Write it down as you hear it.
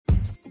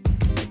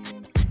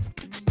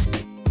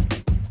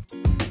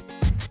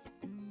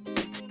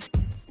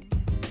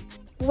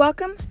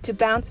Welcome to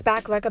Bounce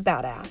Back Like a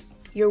Badass,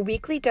 your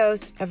weekly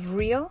dose of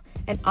real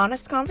and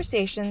honest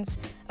conversations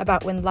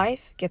about when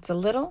life gets a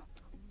little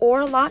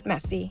or a lot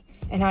messy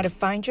and how to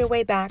find your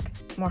way back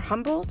more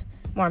humbled,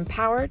 more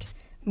empowered,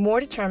 more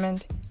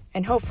determined,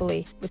 and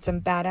hopefully with some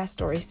badass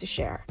stories to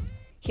share.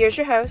 Here's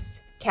your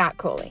host, Kat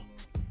Coley.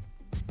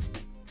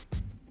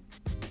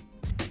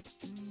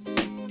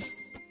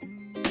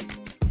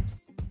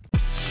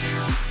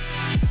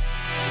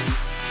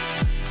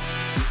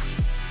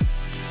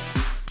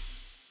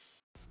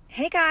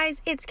 Hey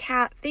guys, it's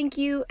Kat. Thank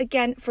you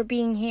again for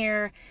being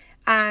here.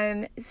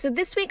 So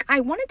this week I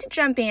wanted to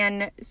jump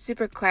in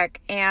super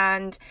quick,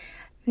 and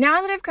now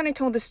that I've kind of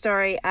told the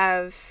story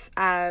of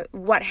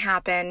what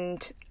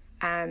happened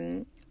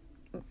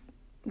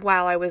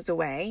while I was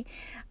away,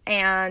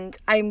 and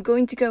I'm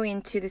going to go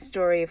into the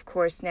story, of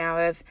course, now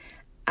of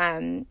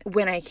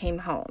when I came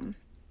home.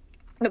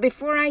 But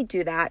before I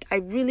do that, I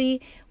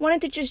really wanted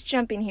to just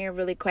jump in here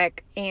really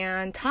quick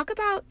and talk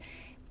about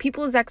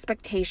people's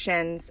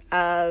expectations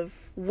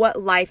of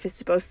what life is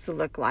supposed to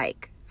look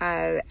like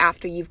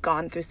after you've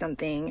gone through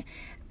something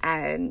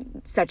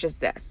such as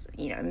this,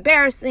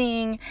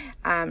 embarrassing,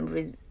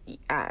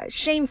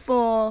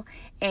 shameful,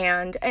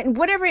 and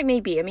whatever it may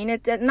be. I mean,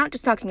 I'm not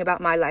just talking about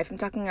my life. I'm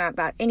talking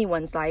about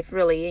anyone's life,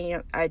 really.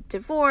 A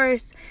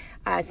divorce,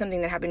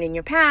 something that happened in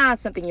your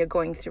past, something you're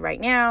going through right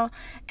now.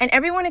 And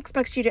everyone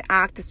expects you to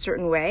act a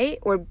certain way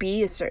or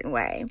be a certain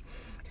way.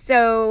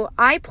 So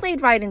I played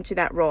right into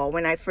that role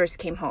when I first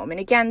came home. And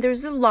again,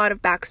 there's a lot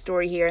of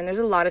backstory here, and there's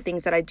a lot of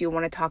things that I do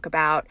want to talk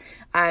about.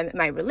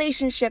 My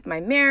relationship, my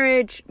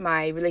marriage,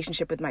 my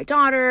relationship with my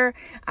daughter,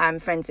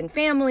 friends and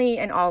family,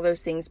 and all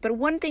those things. But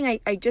one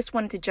thing I just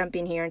wanted to jump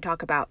in here and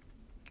talk about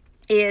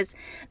is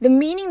the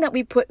meaning that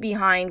we put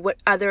behind what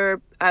other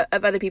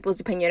people's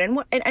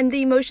opinion and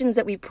the emotions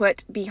that we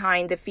put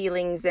behind the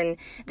feelings and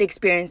the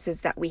experiences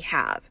that we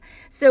have.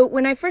 So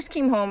when I first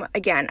came home,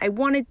 again, I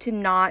wanted to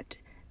not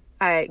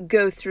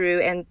go through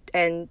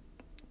and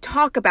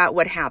talk about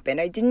what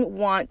happened. I didn't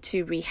want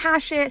to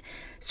rehash it,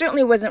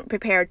 certainly wasn't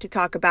prepared to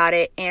talk about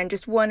it, and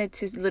just wanted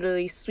to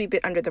literally sweep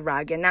it under the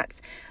rug. And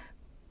that's,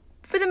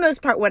 for the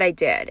most part, what I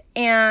did.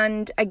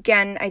 And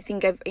again, I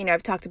think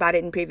I've talked about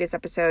it in previous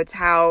episodes,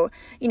 how,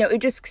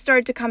 it just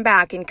started to come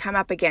back and come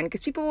up again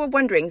because people were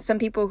wondering. Some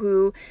people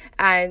who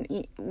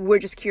were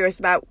just curious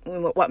about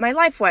what my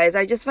life was.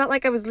 I just felt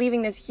like I was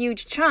leaving this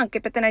huge chunk,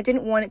 but then I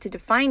didn't want it to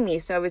define me.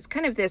 So I was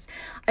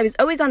I was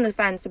always on the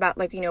fence about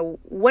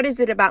what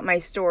is it about my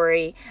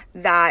story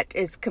that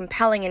is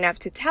compelling enough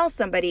to tell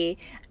somebody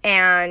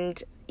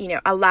and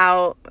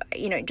allow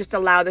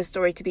the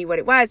story to be what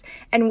it was,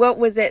 and what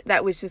was it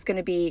that was just going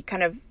to be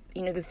kind of,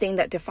 the thing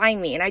that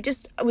defined me. And I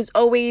was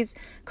always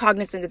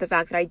cognizant of the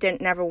fact that I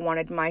never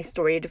wanted my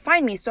story to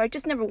define me, so I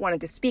just never wanted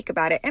to speak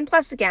about it. And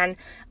plus, again,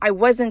 I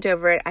wasn't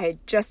over it. I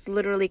had just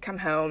literally come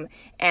home,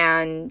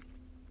 and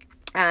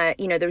there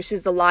was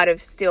just a lot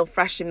of still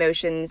fresh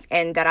emotions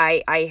and that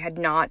I had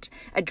not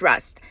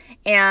addressed.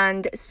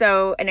 And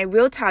so, and I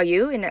will tell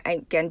you, and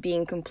again,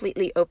 being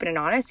completely open and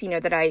honest,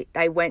 that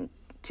I went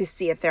to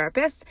see a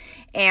therapist,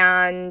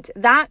 and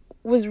that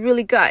was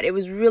really good. It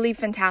was really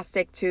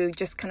fantastic to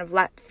just kind of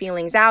let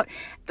feelings out.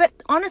 But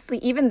honestly,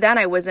 even then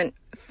I wasn't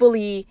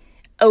fully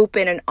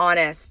open and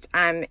honest.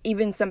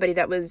 Even somebody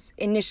that was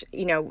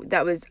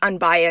that was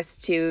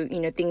unbiased to,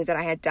 things that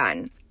I had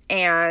done.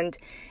 And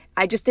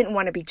I just didn't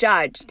want to be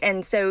judged.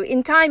 And so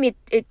in time,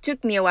 it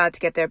took me a while to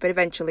get there, but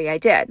eventually I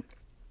did.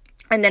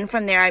 And then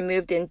from there, I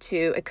moved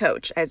into a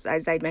coach, as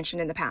I'd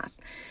mentioned in the past.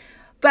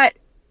 But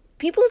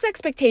people's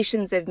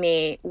expectations of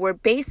me were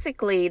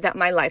basically that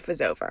my life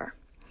was over.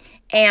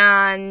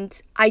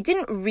 And I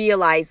didn't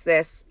realize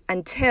this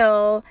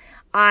until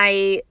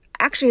I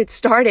actually had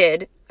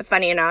started,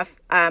 funny enough,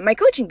 my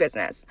coaching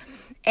business.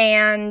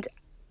 And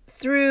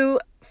through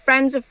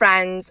friends of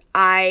friends,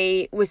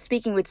 I was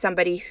speaking with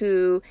somebody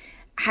who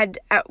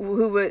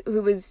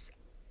was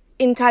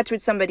in touch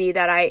with somebody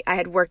that I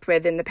had worked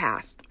with in the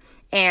past.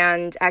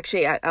 And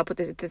actually, I'll put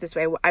this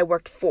way, I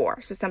worked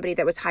for. So somebody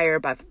that was higher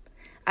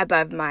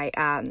above my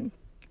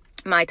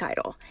my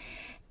title.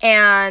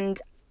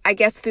 And I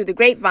guess through the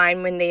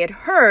grapevine, when they had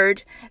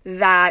heard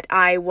that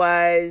I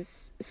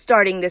was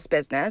starting this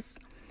business,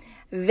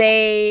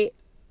 they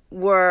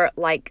were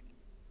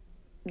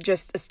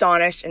just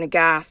astonished and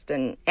aghast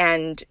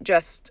and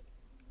just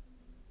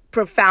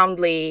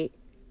profoundly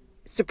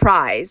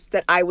surprised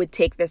that I would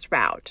take this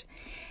route,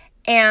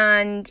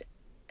 and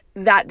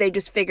that they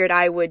just figured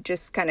I would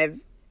just kind of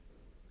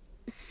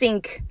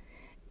sink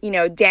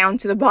down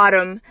to the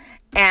bottom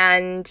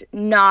and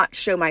not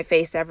show my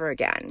face ever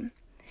again.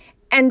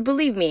 And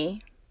believe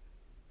me,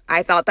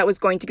 I thought that was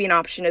going to be an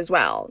option as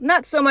well.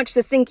 Not so much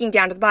the sinking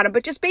down to the bottom,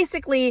 but just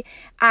basically,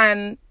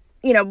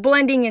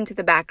 blending into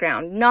the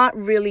background, not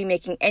really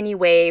making any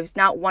waves,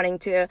 not wanting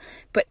to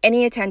put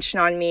any attention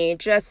on me,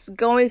 just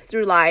going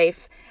through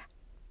life,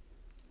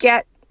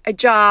 get a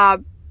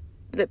job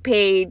that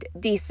paid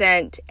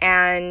decent,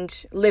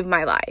 and live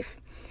my life.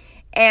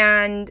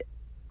 And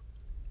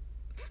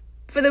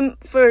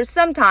for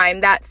some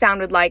time, that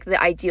sounded like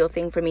the ideal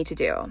thing for me to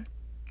do.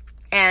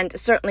 And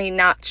certainly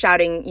not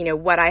shouting,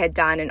 what I had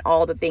done and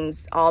all the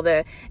things, all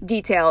the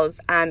details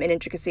and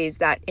intricacies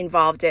that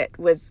involved it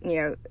was,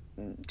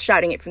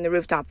 shouting it from the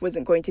rooftop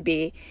wasn't going to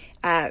be,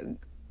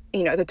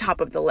 the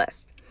top of the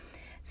list.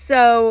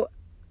 So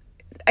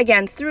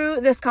again,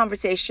 through this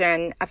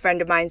conversation, a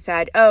friend of mine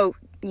said, oh,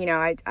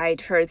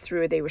 I'd heard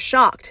through, they were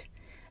shocked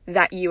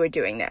that you were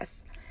doing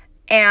this.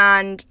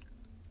 And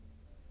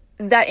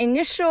that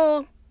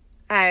initial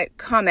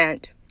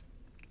comment,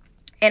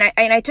 and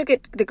I took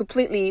it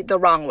completely the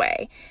wrong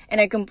way.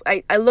 And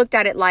I looked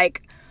at it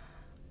like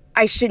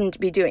I shouldn't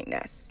be doing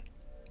this.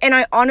 And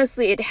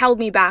it held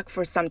me back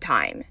for some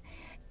time,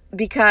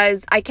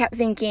 because I kept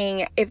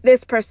thinking, if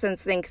this person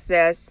thinks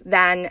this,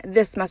 then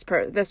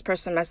this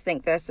person must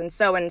think this, and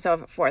so on and so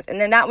forth. And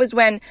then that was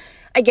when,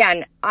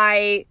 again,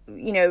 I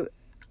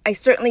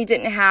certainly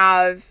didn't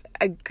have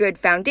a good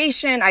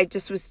foundation. I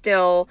just was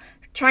still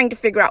trying to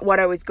figure out what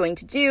I was going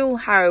to do,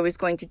 how I was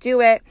going to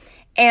do it.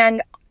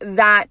 And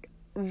that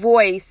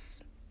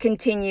voice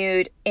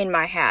continued in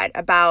my head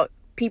about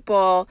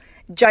people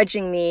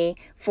judging me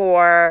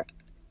for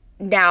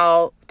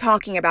now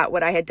talking about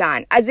what I had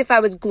done, as if I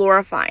was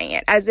glorifying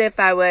it, as if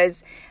I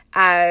was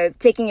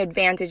taking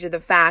advantage of the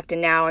fact,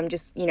 and now I'm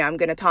just, I'm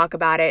going to talk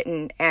about it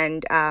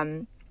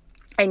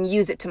and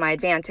use it to my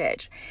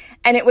advantage.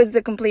 And it was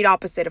the complete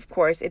opposite, of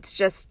course. It's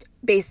just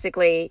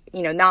basically,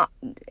 not,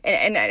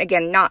 and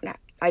again, not,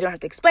 I don't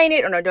have to explain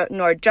it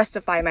nor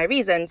justify my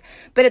reasons,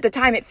 but at the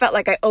time it felt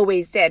like I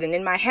always did. And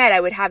in my head,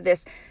 I would have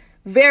this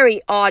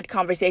very odd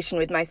conversation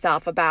with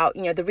myself about,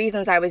 the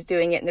reasons I was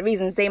doing it and the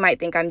reasons they might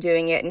think I'm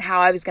doing it and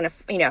how I was going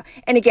to,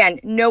 and again,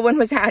 no one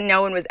was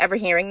ever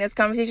hearing this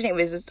conversation. It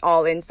was just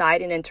all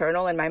inside and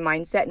internal, and my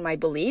mindset and my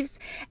beliefs.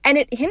 And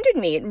it hindered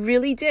me. It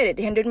really did. It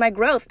hindered my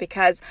growth,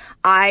 because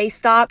I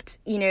stopped,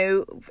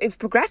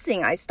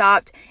 progressing. I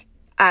stopped,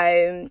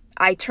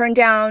 I turned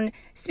down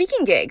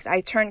speaking gigs.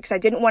 Because I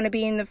didn't want to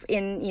be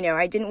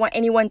I didn't want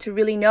anyone to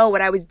really know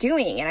what I was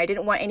doing. And I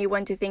didn't want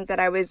anyone to think that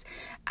I was,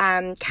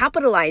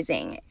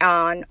 capitalizing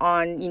on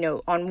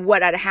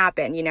what had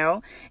happened,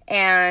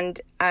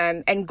 and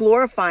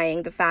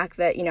glorifying the fact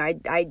that,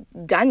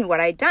 I'd done what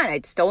I'd done.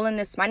 I'd stolen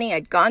this money.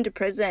 I'd gone to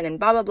prison and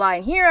blah, blah, blah.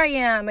 And here I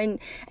am and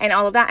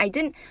all of that. I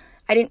didn't,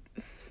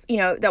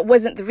 that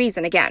wasn't the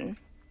reason, again,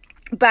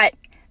 but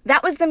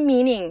that was the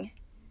meaning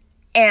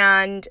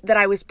and that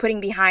I was putting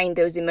behind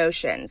those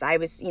emotions. I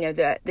was,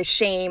 the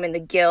shame and the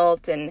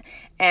guilt and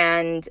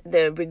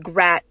the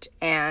regret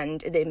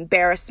and the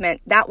embarrassment.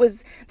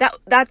 That's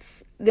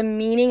the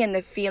meaning and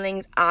the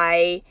feelings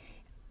I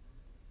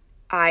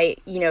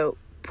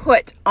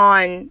put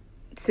on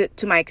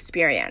to my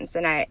experience.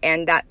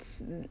 And that's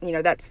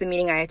the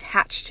meaning I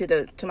attached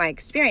to my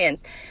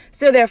experience.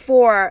 So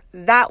therefore,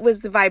 that was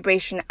the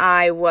vibration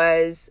I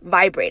was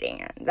vibrating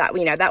in. That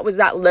was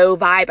that low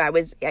vibe I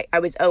was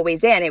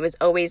always in. It was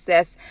always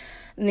this,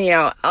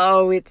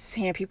 it's,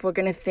 people are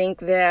going to think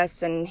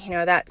this, and,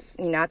 that's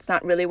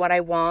not really what I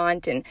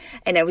want. And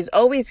it was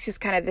always just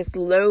kind of this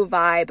low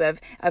vibe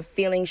of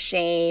feeling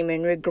shame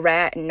and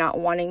regret and not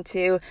wanting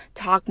to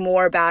talk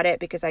more about it,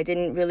 because I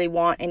didn't really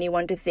want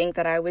anyone to think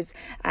that I was,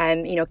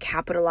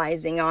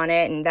 capitalizing on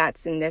it, and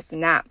that's and this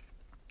and that.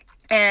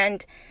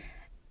 And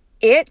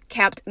it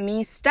kept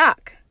me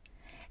stuck.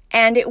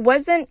 And it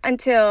wasn't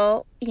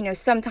until,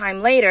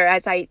 sometime later,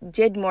 as I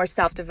did more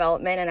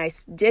self-development and I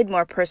did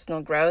more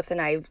personal growth, and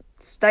I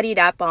studied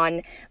up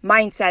on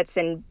mindsets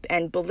and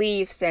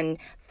beliefs and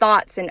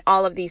thoughts and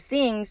all of these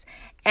things,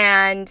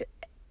 and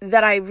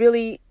that I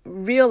really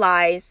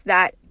realized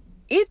that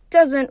it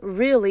doesn't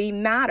really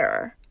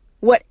matter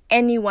what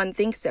anyone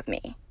thinks of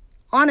me.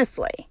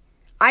 Honestly,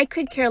 I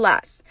could care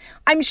less.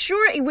 I'm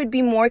sure it would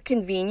be more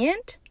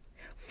convenient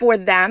for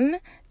them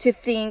to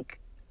think,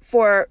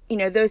 for,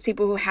 those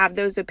people who have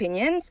those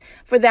opinions,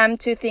 for them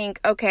to think,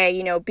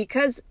 okay,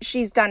 because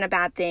she's done a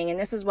bad thing and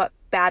this is what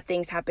bad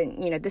things happen,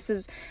 this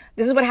is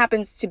what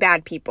happens to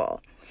bad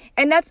people.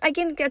 And that's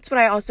what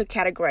I also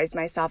categorize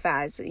myself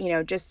as,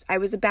 just, I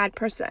was a bad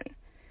person.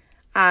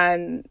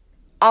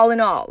 All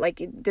in all,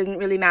 like, it doesn't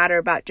really matter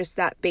about just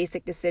that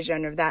basic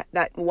decision, or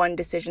that one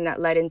decision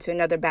that led into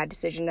another bad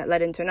decision that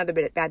led into another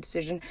bad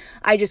decision.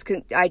 I just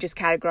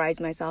categorize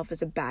myself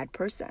as a bad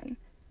person.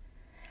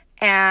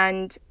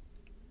 And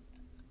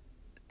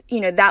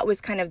that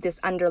was kind of this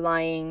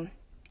underlying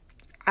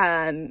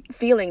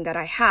feeling that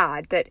I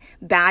had, that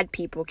bad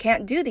people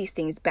can't do these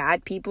things.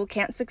 Bad people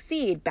can't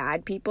succeed.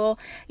 Bad people,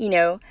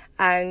 can't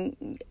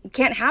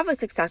have a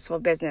successful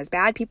business.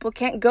 Bad people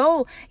can't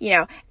go,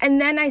 And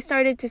then I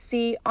started to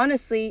see,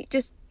 honestly,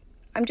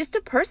 I'm just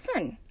a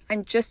person.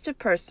 I'm just a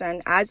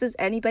person, as is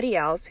anybody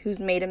else,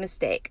 who's made a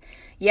mistake.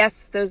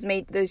 Yes, those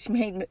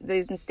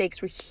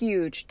mistakes were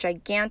huge,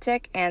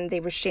 gigantic, and they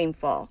were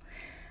shameful.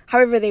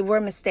 However, they were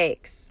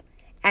mistakes.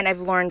 And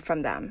I've learned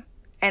from them,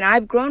 and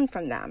I've grown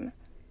from them.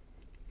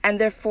 And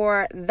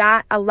therefore,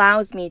 that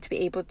allows me to be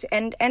able to,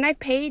 and I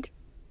paid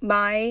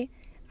my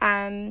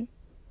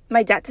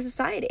debt to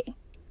society.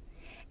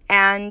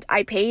 And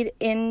I paid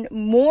in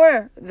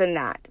more than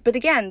that. But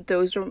again,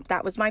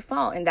 that was my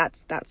fault. And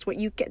that's what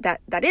you get.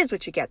 That is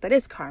what you get. That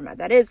is karma.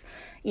 That is,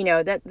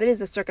 that is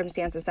the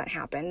circumstances that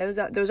happen.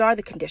 Those are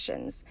the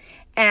conditions.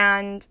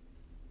 And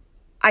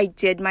I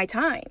did my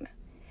time.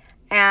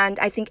 And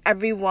I think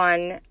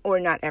everyone, or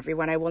not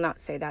everyone, I will not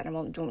say that, I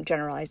won't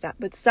generalize that,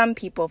 but some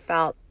people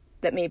felt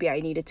that maybe I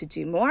needed to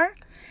do more,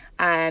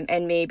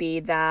 and maybe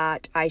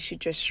that I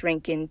should just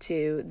shrink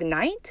into the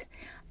night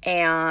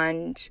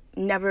and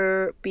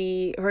never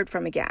be heard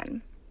from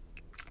again.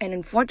 And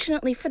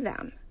unfortunately for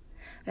them,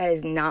 that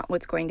is not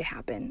what's going to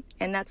happen.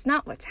 And that's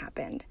not what's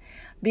happened,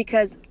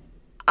 because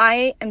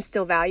I am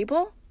still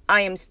valuable.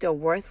 I am still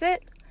worth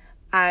it.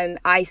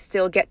 I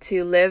still get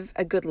to live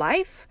a good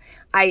life.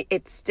 I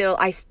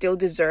still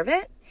deserve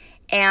it.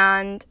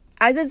 And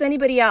as is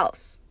anybody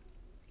else,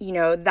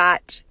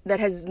 that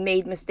has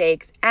made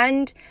mistakes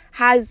and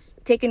has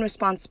taken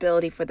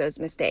responsibility for those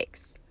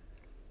mistakes.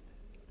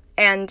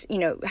 And,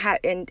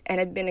 and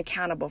had been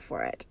accountable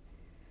for it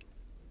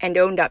and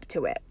owned up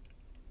to it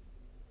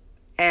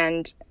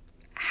and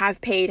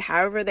have paid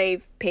however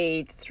they've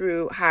paid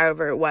through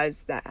however it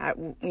was that,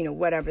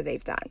 whatever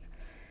they've done.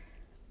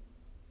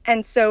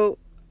 And so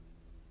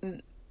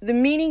the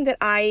meaning that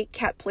I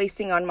kept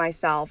placing on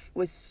myself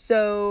was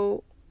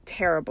so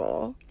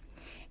terrible.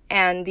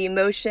 And the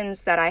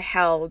emotions that I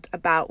held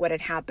about what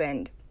had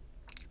happened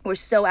were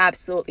so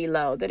absolutely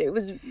low that it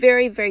was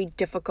very, very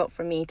difficult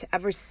for me to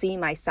ever see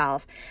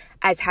myself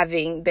as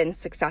having been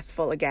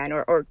successful again,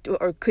 or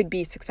could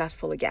be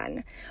successful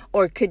again,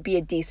 or could be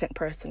a decent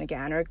person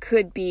again, or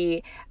could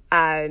be,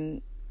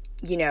 a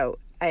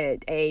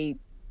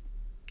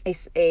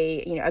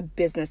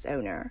business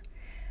owner.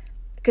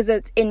 Because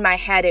in my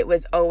head, it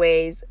was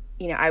always,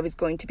 I was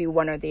going to be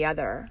one or the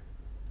other,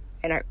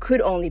 and I could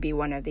only be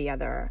one or the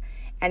other.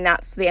 And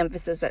that's the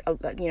emphasis that,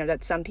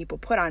 that some people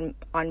put on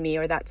me,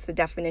 or that's the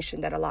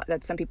definition that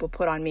some people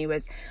put on me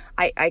was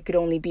I could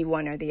only be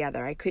one or the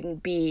other. I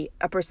couldn't be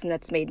a person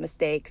that's made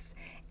mistakes,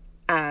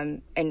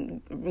 and,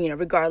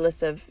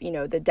 regardless of,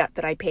 the debt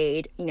that I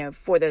paid,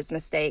 for those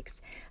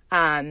mistakes,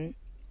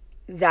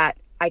 that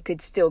I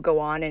could still go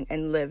on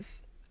and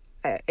live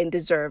and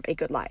deserve a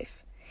good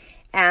life.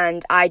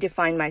 And I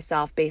define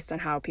myself based on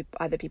how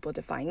other people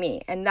define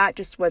me. And that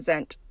just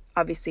wasn't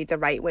obviously the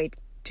right way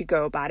to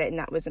go about it. And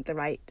that wasn't the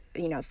right,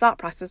 thought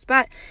process.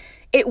 But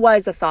it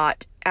was a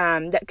thought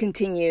that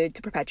continued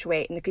to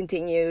perpetuate and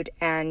continued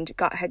and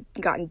had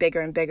gotten bigger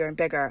and bigger and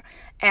bigger.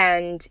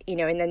 And,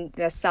 and then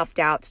the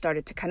self-doubt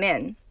started to come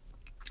in.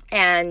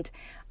 And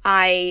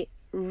I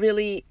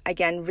really,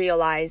 again,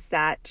 realized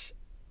that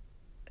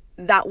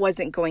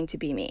wasn't going to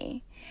be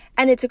me.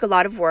 And it took a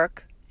lot of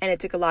work, and it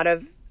took a lot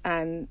of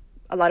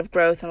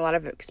growth and a lot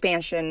of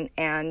expansion,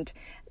 and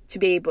to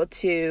be able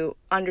to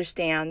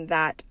understand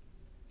that,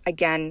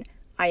 again,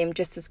 I am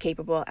just as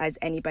capable as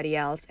anybody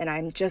else, and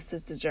I'm just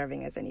as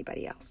deserving as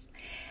anybody else.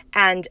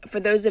 And for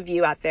those of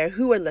you out there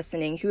who are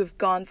listening, who have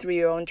gone through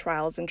your own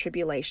trials and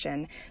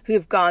tribulation, who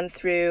have gone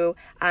through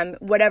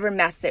whatever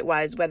mess it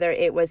was, whether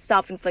it was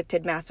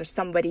self-inflicted mess or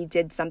somebody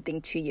did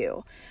something to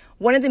you,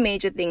 one of the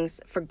major things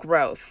for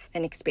growth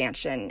and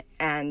expansion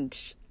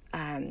and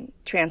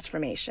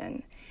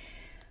transformation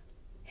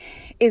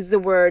is the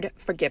word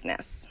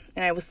forgiveness.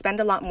 And I will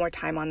spend a lot more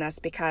time on this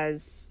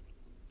because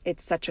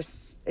it's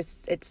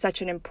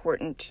such an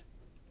important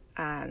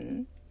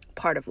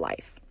part of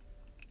life.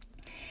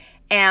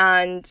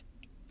 And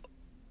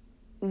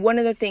one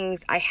of the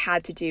things I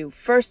had to do,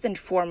 first and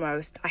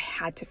foremost, I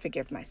had to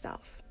forgive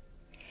myself.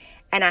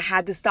 And I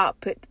had to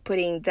stop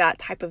putting that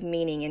type of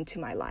meaning into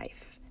my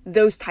life,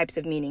 those types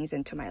of meanings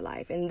into my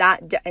life, and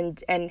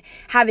and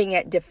having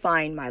it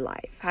define my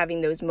life,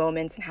 having those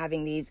moments and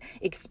having these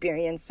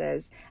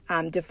experiences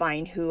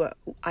define who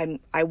I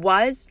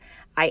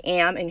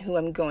am, and who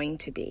I'm going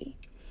to be.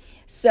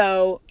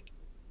 So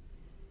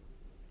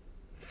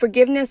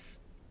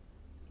forgiveness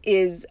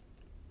is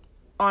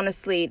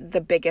honestly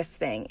the biggest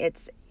thing.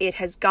 It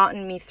has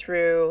gotten me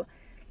through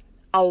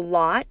a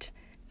lot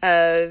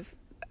of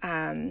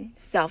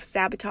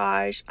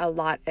self-sabotage, a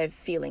lot of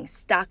feeling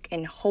stuck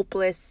and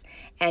hopeless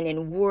and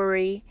in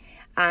worry.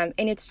 And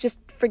it's just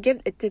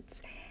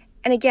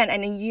and again,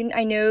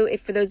 I know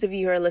if for those of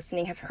you who are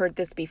listening have heard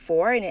this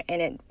before, and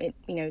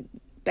it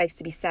begs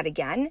to be said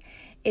again,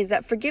 is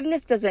that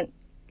forgiveness doesn't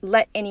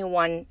let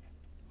anyone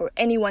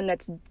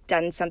that's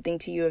done something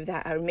to you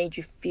or made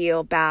you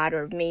feel bad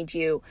or made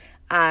you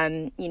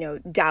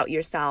doubt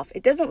yourself.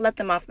 It doesn't let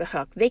them off the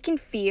hook. They can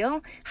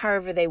feel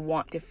however they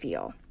want to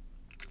feel.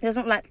 It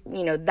doesn't let,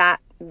 that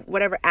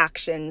whatever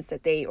actions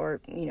that they,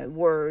 or,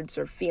 words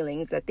or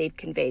feelings that they've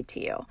conveyed to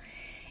you.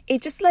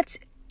 It just lets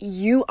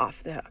you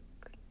off the hook.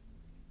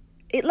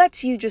 It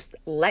lets you just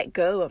let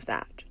go of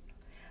that,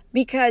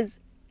 because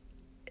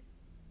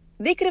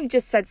they could have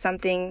just said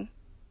something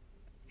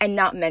and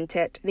not meant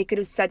it. They could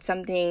have said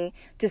something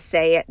to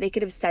say it. They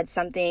could have said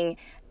something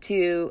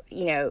to,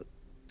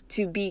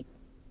 to be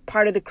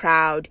part of the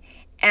crowd,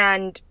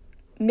 and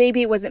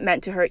maybe it wasn't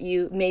meant to hurt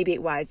you. Maybe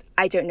it was.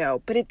 I don't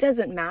know. But it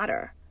doesn't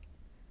matter.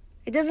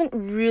 It doesn't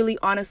really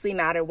honestly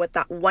matter what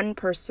that one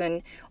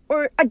person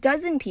or a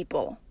dozen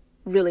people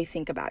really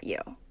think about you.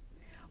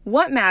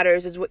 What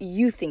matters is what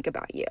you think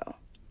about you.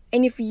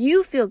 And if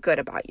you feel good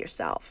about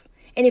yourself,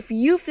 and if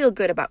you feel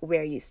good about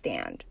where you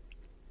stand,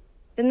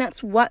 then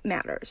that's what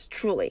matters,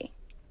 truly.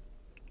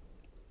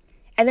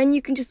 And then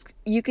you can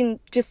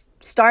just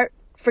start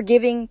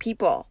forgiving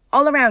people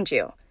all around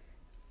you.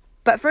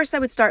 But first I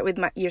would start with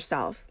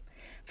yourself.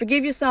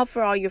 Forgive yourself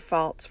for all your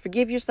faults.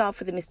 Forgive yourself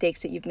for the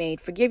mistakes that you've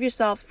made. Forgive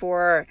yourself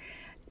for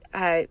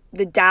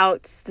the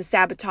doubts, the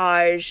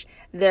sabotage,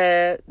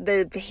 the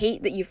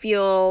hate that you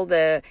feel,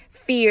 the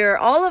fear,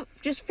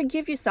 just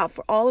forgive yourself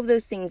for all of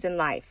those things in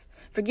life.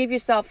 Forgive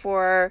yourself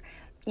for,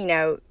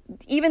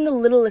 even the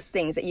littlest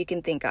things that you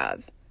can think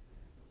of.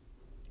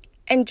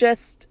 And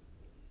just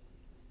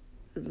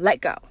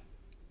let go.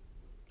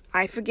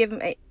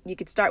 You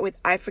could start with,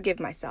 I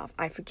forgive myself.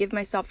 I forgive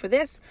myself for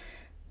this.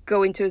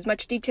 Go into as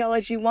much detail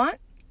as you want.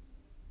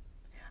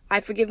 I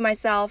forgive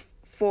myself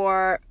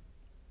for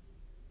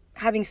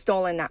having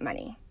stolen that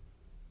money.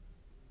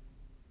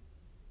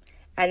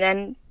 And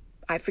then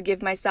I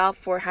forgive myself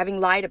for having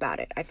lied about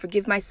it. I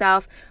forgive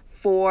myself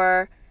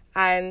for,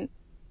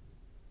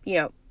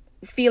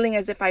 feeling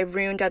as if I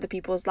ruined other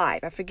people's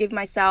life. I forgive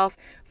myself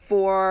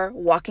for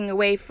walking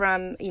away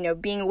from,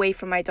 being away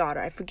from my daughter.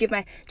 I forgive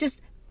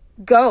just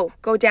go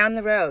down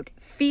the road.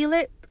 Feel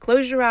it,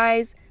 close your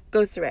eyes,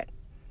 go through it.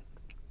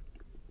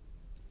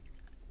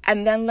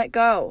 And then let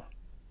go.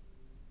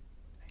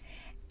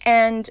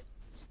 And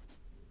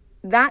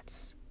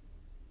that's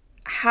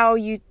how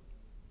you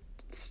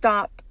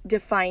stop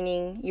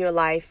defining your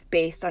life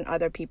based on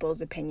other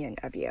people's opinion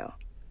of you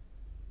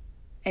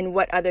and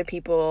what other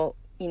people,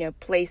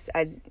 place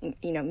as,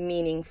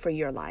 meaning for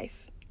your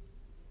life.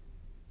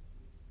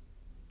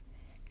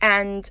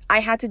 And I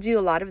had to do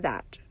a lot of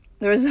that.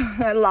 There was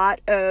a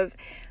lot of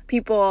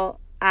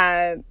people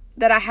that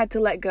I had to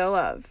let go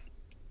of,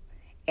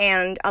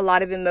 and a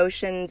lot of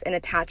emotions and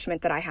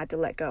attachment that I had to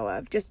let go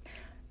of. Just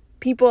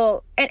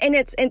people,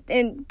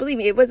 and believe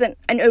me, it wasn't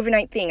an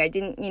overnight thing. I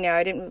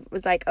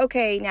was like,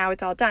 okay, now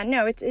it's all done.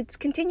 No, it's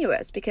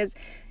continuous because,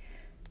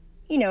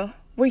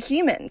 we're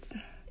humans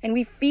and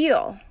we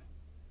feel,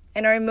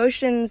 and our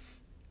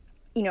emotions,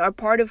 are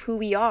part of who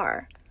we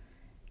are.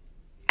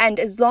 And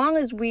as long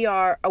as we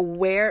are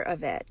aware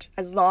of it,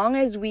 as long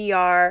as we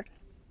are,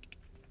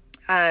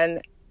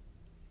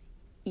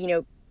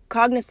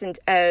 cognizant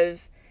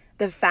of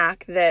the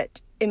fact that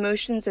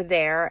emotions are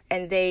there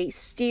and they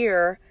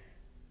steer,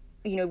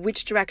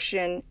 which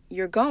direction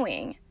you're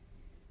going,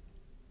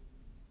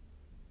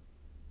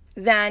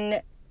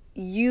 then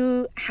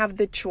you have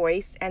the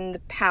choice and the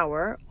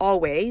power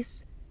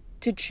always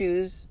to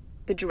choose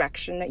the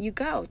direction that you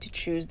go, to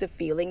choose the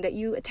feeling that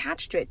you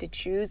attach to it, to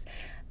choose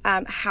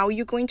how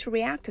you're going to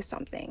react to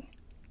something.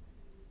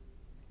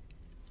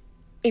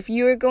 If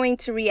you're going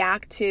to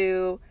react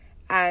to,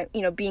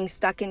 being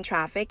stuck in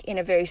traffic in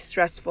a very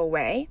stressful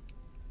way,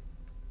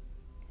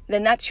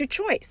 then that's your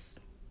choice.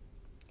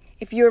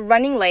 If you're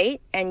running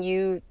late and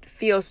you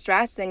feel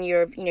stressed and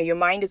your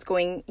mind is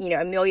going,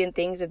 a million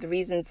things of the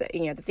reasons that,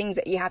 the things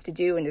that you have to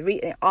do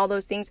and all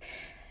those things,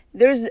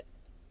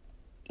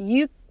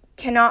 you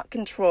cannot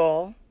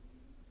control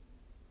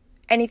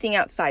anything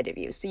outside of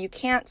you. So you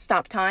can't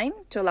stop time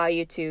to allow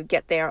you to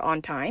get there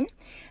on time.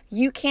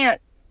 You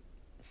can't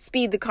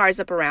speed the cars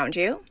up around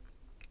you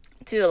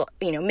to,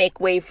 make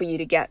way for you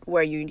to get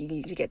where you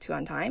need to get to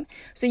on time.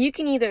 So you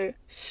can either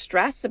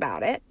stress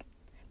about it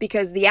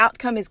because the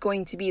outcome is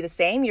going to be the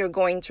same. You're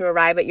going to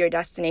arrive at your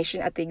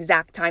destination at the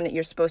exact time that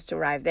you're supposed to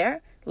arrive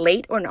there,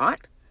 late or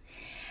not.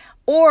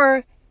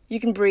 Or you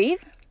can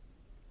breathe,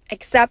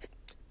 accept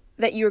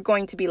that you're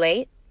going to be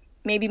late,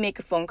 maybe make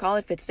a phone call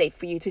if it's safe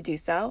for you to do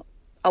so,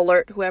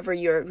 alert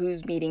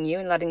who's meeting you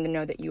and letting them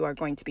know that you are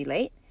going to be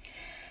late,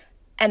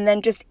 and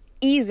then just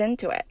ease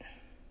into it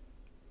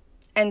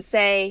and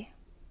say,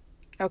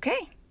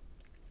 okay,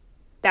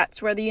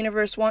 that's where the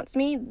universe wants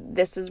me.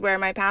 This is where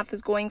my path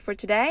is going for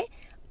today.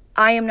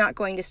 I am not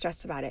going to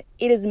stress about it.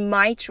 It is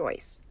my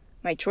choice.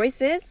 My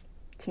choice is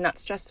to not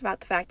stress about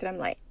the fact that I'm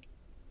late.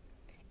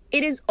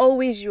 It is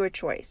always your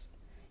choice.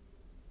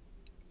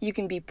 You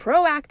can be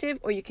proactive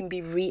or you can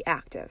be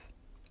reactive.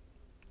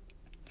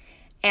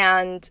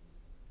 And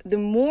the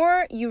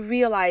more you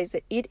realize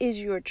that it is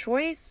your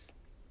choice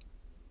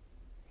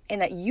and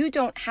that you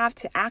don't have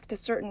to act a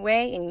certain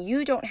way and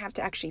you don't have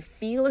to actually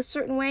feel a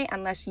certain way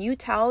unless you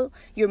tell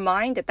your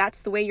mind that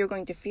that's the way you're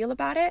going to feel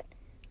about it,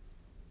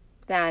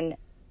 then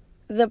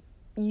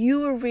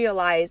you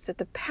realize that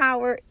the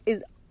power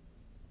is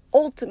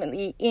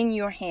ultimately in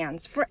your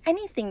hands for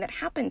anything that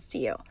happens to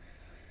you.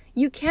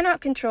 You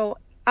cannot control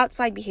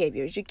outside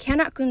behaviors. You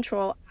cannot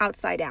control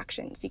outside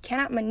actions. You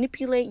cannot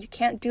manipulate. You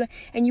can't do it,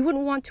 and you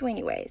wouldn't want to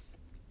anyways.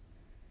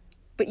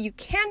 But you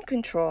can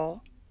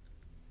control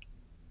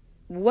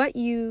what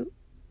you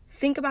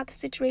think about the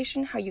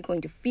situation, how you're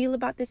going to feel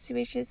about this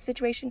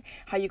situation,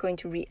 how you're going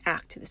to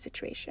react to the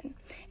situation,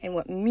 and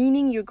what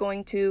meaning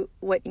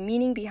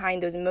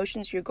behind those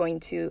emotions you're going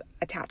to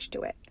attach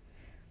to it.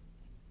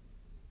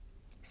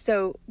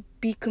 So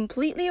be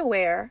completely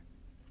aware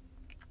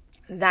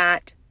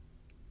that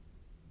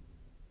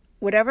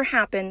whatever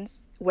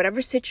happens,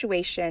 whatever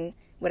situation,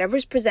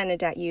 whatever's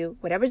presented at you,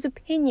 whatever's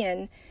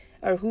opinion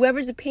or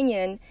whoever's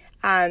opinion,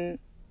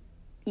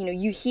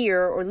 you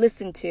hear or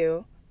listen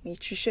to,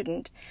 which you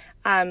shouldn't,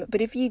 but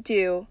if you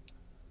do,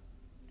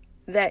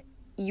 that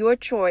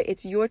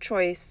it's your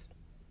choice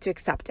to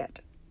accept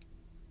it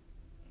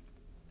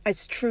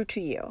as true to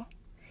you.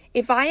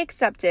 If I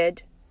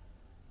accepted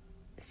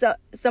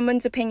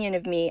someone's opinion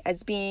of me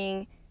as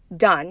being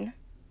done,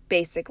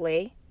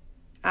 basically,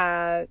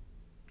 that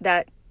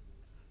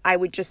I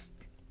would just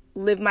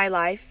live my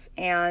life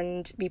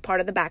and be part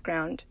of the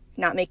background,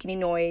 not make any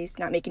noise,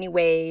 not make any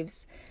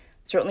waves,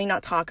 certainly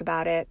not talk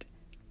about it,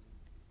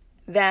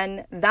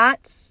 then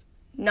that's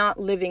not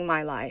living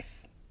my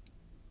life.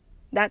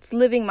 That's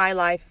living my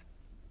life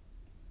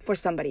for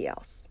somebody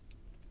else.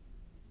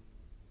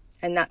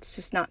 And that's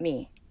just not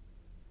me.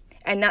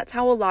 And that's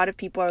how a lot of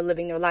people are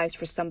living their lives,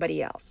 for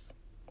somebody else.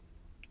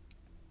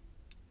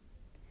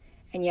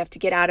 And you have to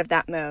get out of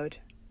that mode.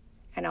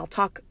 And I'll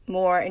talk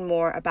more and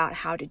more about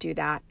how to do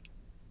that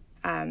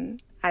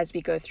as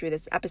we go through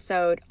this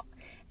episode,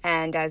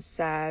 and as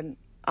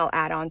I'll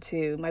add on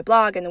to my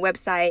blog and the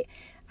website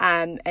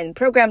and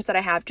programs that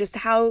I have, just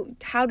how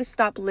to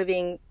stop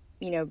living,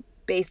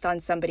 based on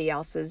somebody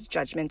else's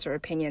judgments or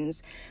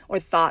opinions or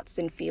thoughts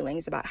and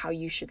feelings about how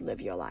you should live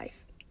your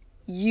life.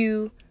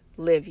 You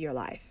live your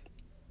life.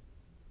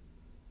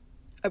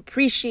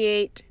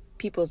 Appreciate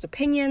people's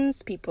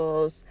opinions,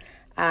 people's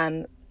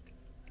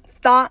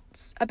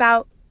thoughts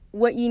about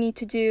what you need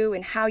to do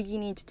and how you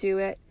need to do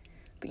it.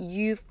 But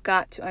you've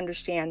got to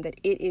understand that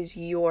it is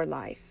your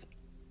life.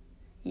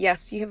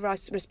 Yes, you have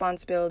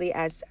responsibility,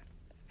 as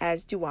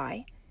do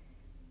I.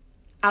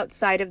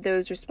 Outside of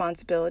those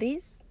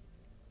responsibilities,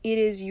 it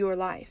is your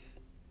life.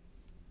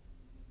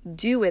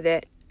 Do with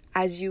it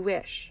as you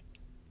wish.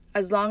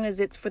 As long as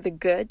it's for the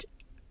good,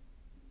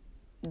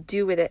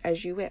 do with it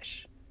as you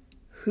wish.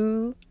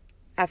 Who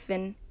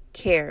effing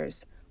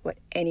cares what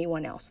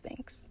anyone else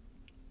thinks?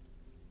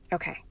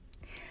 Okay.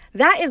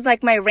 That is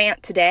like my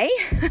rant today.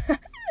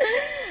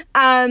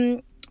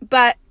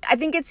 But I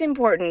think it's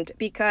important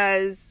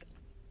because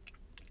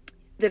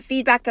the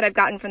feedback that I've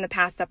gotten from the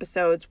past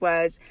episodes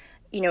was,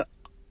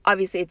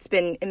 obviously it's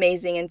been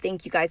amazing, and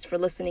thank you guys for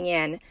listening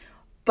in.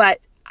 But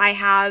I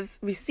have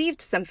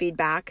received some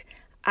feedback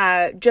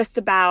just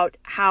about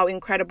how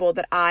incredible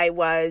that I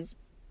was,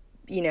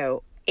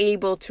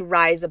 able to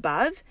rise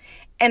above.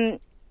 And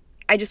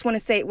I just want to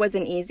say it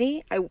wasn't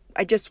easy.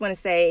 I just want to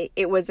say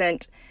it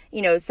wasn't,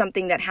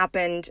 something that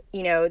happened,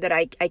 that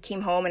I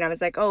came home and I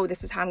was like, oh,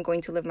 this is how I'm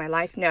going to live my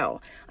life.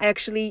 No, I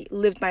actually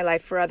lived my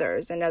life for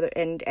others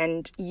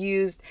and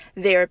used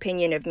their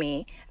opinion of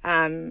me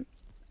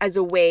as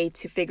a way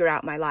to figure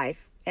out my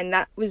life. And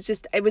that was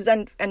just, it was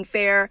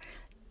unfair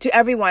to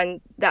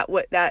everyone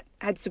that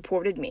had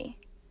supported me,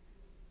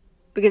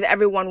 because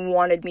everyone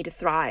wanted me to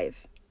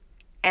thrive.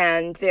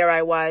 And there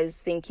I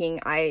was thinking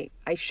I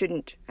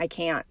shouldn't, I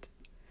can't.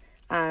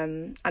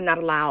 I'm not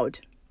allowed,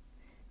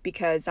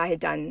 because I had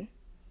done,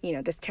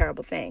 this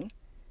terrible thing.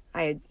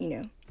 I had,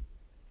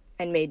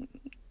 and made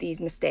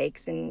these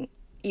mistakes. And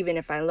even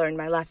if I learned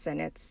my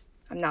lesson,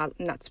 I'm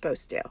not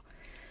supposed to.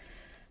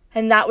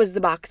 And that was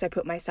the box I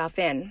put myself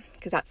in,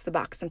 because that's the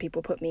box some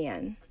people put me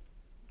in.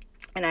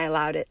 And I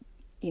allowed it,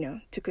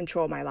 to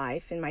control my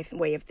life and my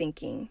way of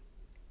thinking.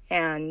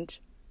 And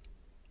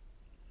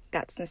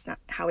that's just not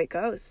how it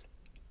goes.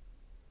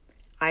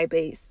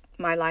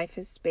 My life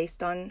is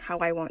based on how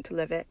I want to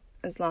live it.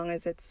 As long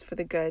as it's for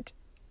the good,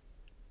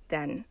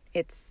 then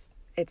it's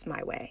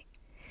my way.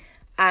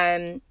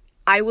 I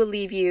will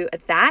leave you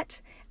at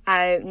that.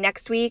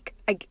 Next week,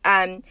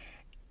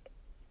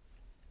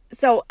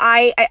 so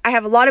I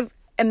have a lot of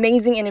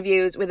amazing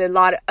interviews with a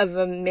lot of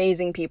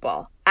amazing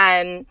people.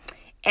 And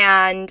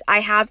I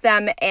have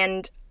them,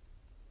 and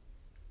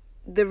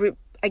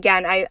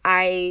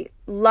I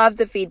love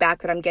the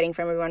feedback that I'm getting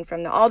from everyone,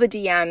 from all the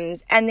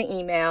DMs and the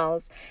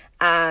emails,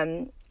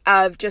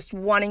 of just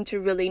wanting to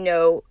really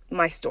know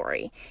my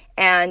story.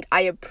 And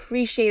I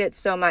appreciate it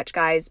so much,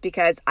 guys,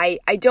 because I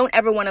don't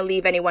ever want to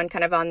leave anyone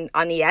kind of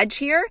on the edge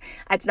here.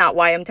 That's not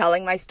why I'm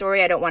telling my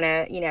story. I don't want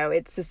to,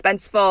 it's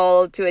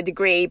suspenseful to a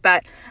degree,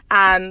 but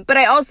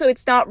I also,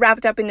 it's not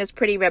wrapped up in this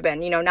pretty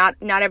ribbon. Not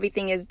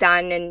everything is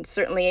done, and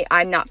certainly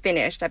I'm not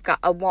finished. I've got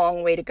a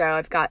long way to go.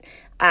 I've got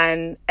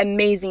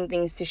amazing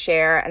things to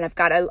share, and I've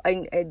got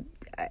an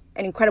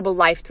incredible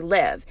life to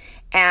live,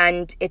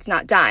 and it's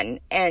not done.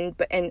 And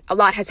a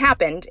lot has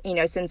happened,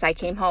 since I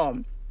came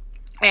home.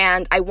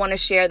 And I want to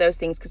share those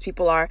things because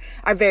people are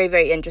very,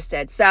 very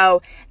interested.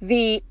 So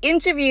the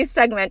interview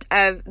segment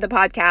of the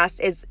podcast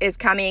is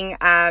coming,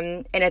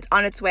 and it's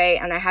on its way.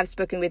 And I have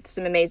spoken with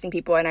some amazing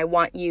people, and I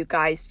want you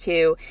guys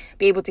to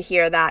be able to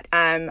hear that.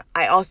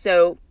 I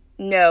also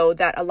know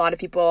that a lot of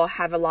people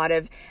have a lot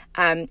of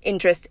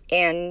interest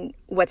in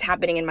what's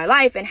happening in my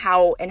life and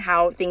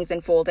how things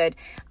unfolded,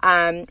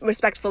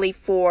 respectfully,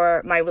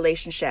 for my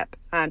relationship,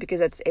 because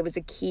it was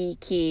a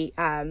key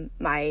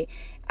my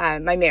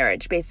my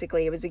marriage.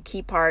 Basically, it was a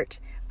key part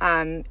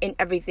in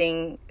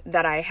everything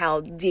that I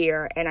held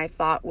dear and I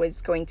thought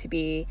was going to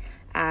be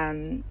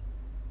kind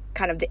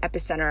of the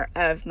epicenter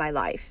of my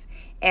life.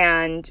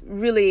 And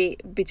really,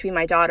 between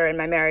my daughter and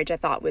my marriage, I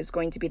thought was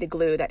going to be the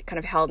glue that kind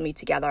of held me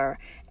together.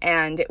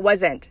 And it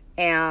wasn't.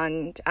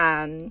 And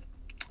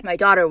my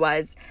daughter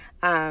was.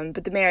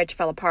 But the marriage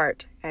fell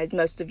apart, as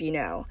most of you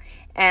know.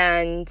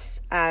 And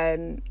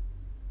I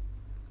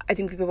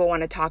think people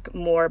want to talk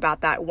more about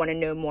that, want to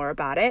know more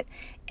about it.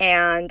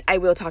 And I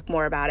will talk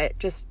more about it.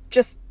 Just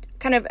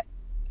kind of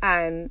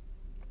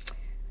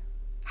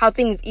how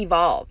things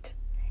evolved.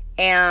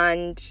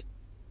 And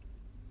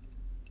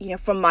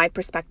from my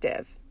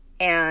perspective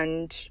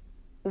and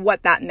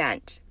what that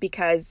meant,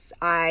 because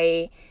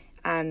I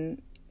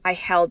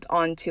held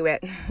on to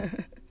it.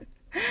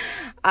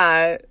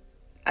 I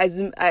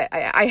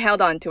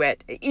held on to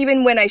it.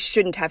 Even when I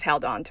shouldn't have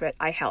held on to it,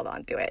 I held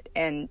on to it.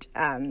 And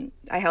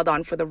I held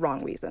on for the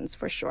wrong reasons,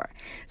 for sure.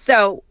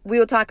 So we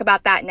will talk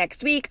about that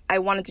next week. I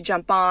wanted to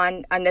jump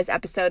on this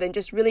episode and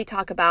just really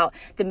talk about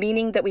the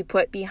meaning that we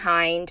put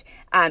behind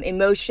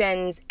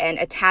emotions and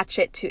attach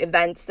it to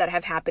events that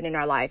have happened in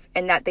our life,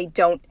 and that they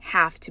don't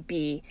have to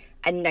be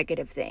a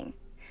negative thing.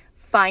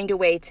 Find a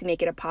way to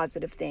make it a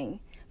positive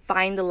thing.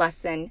 Find the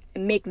lesson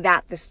and make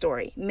that the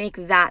story.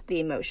 Make that the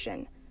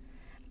emotion.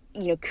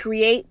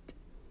 Create,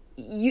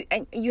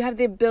 and you have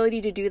the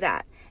ability to do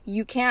that.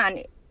 You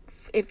can,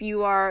 if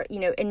you are,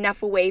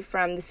 enough away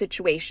from the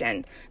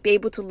situation, be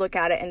able to look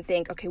at it and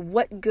think, okay,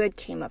 what good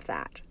came of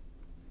that?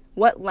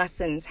 What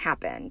lessons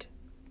happened?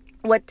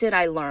 What did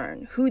I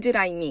learn? Who did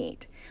I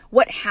meet?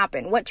 What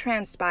happened? What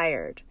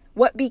transpired?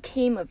 What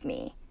became of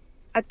me?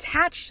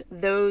 Attach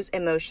those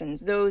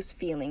emotions, those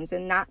feelings,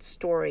 and that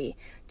story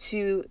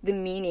to the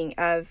meaning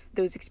of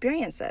those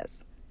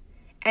experiences.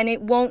 And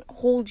it won't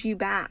hold you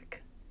back.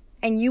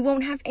 And you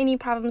won't have any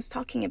problems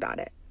talking about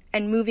it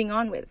and moving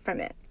on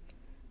from it.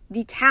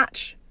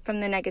 Detach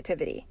from the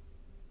negativity.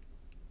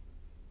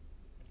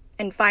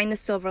 And find the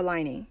silver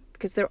lining,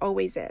 because there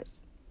always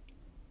is.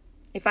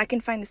 If I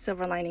can find the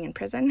silver lining in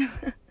prison,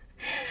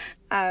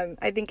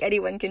 I think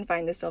anyone can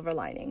find the silver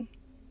lining.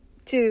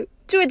 To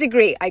a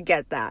degree, I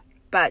get that.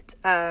 But,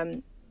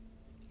 and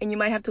you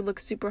might have to look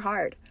super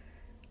hard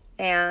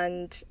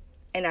and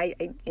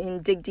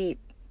dig deep,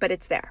 but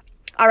it's there.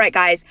 All right,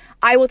 guys,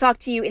 I will talk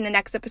to you in the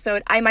next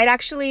episode. I might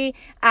actually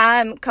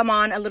come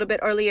on a little bit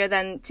earlier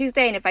than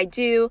Tuesday, and if I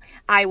do,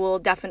 I will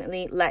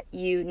definitely let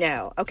you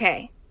know.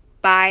 Okay,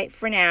 bye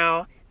for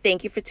now.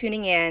 Thank you for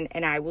tuning in,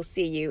 and I will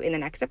see you in the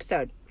next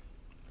episode.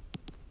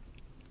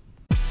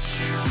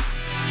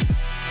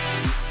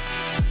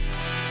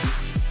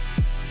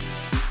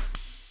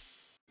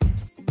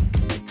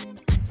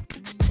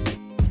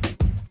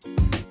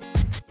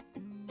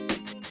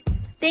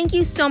 Thank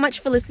you so much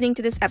for listening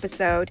to this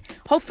episode.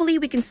 Hopefully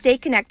we can stay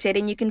connected,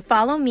 and you can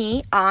follow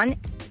me on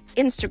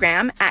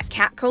Instagram at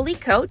Kat Coley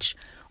Coach,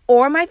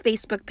 or my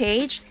Facebook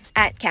page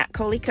at Kat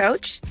Coley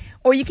Coach,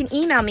 or you can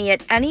email me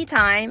at any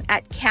time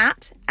at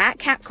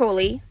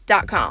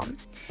kat@katcoley.com.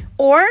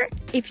 Or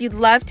if you'd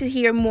love to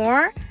hear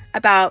more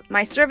about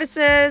my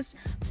services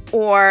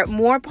or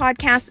more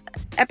podcast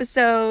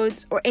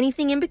episodes or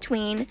anything in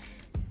between,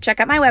 check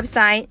out my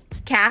website,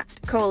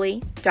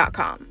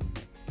 katcoley.com.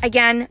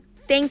 Again,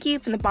 thank you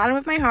from the bottom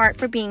of my heart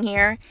for being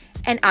here,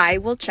 and I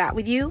will chat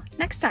with you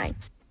next time.